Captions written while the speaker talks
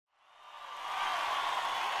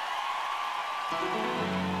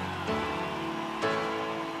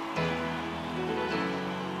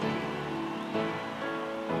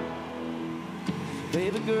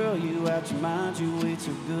Baby girl, you out your mind, you way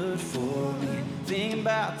too good for me. Thinking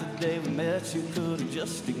about the day we met, you could've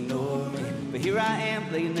just ignored me. But here I am,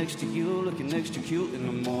 laying next to you, looking extra cute in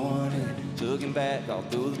the morning. Looking back all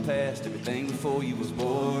through the past, everything before you was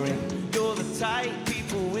boring. You're the type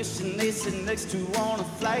people wishing they sit next to on a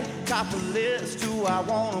flight. Top of list, who I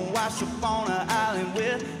wanna wash up on an island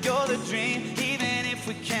with. You're the dream, even if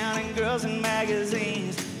we're counting girls in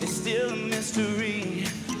magazines, it's still a mystery.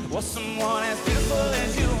 Was someone as beautiful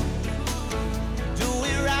as you? Do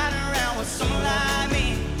it right around with someone like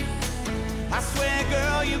me? I swear,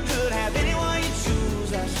 girl, you could have anyone you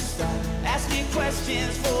choose. I should stop asking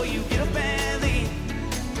questions before you get up and leave.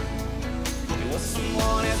 Was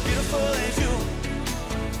someone as beautiful as you?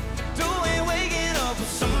 Do it waking up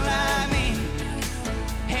with someone like me?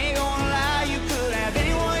 Ain't gonna lie, you could have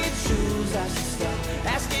anyone you choose. I should stop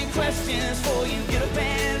asking questions before you get up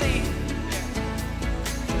and leave.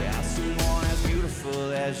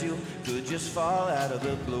 As you could just fall out of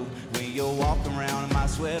the blue. When you're walking around in my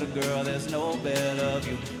sweater, girl, there's no better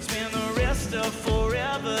view. Spend the rest of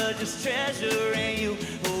forever just treasuring you.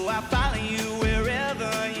 Oh, I follow you wherever,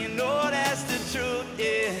 you know that's the truth,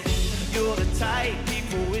 yeah. You're the type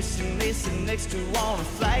people wishing they sit next to on a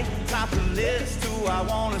flight. Top of the list, who I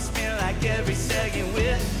wanna spend like every second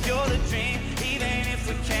with. You're the dream, even if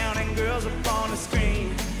we're counting girls up on the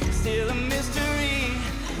screen, still a mystery.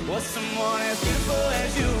 Was someone as beautiful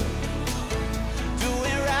as you?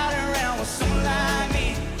 Doing right around with someone like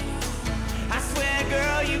me? I swear,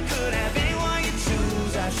 girl, you could have anyone you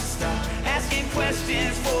choose. I should stop asking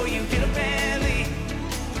questions before you get up and leave.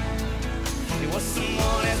 Was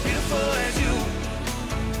someone as beautiful as you?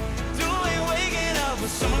 Doing waking up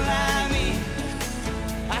with someone like me?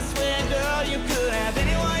 I swear, girl, you could have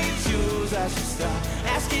anyone you choose. I should stop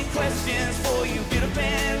asking questions before you get up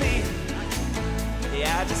and leave.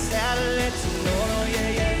 Yeah, I just had to let you know, no,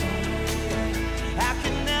 yeah, yeah. I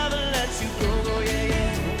can never let you go, go, yeah,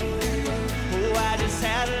 yeah. Oh, I just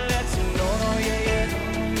had to let you know, no, yeah, yeah.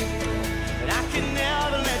 And I can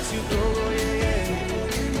never let you go, go, yeah, yeah.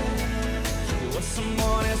 There was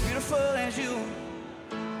someone as beautiful as you,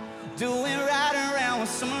 doing right around with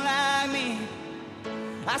someone like me.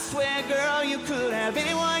 I swear, girl, you could have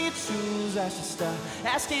anyone you choose. I should stop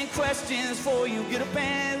asking questions before you get up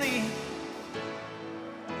and leave.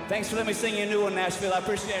 Thanks for letting me sing you a new one, Nashville. I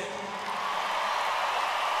appreciate it.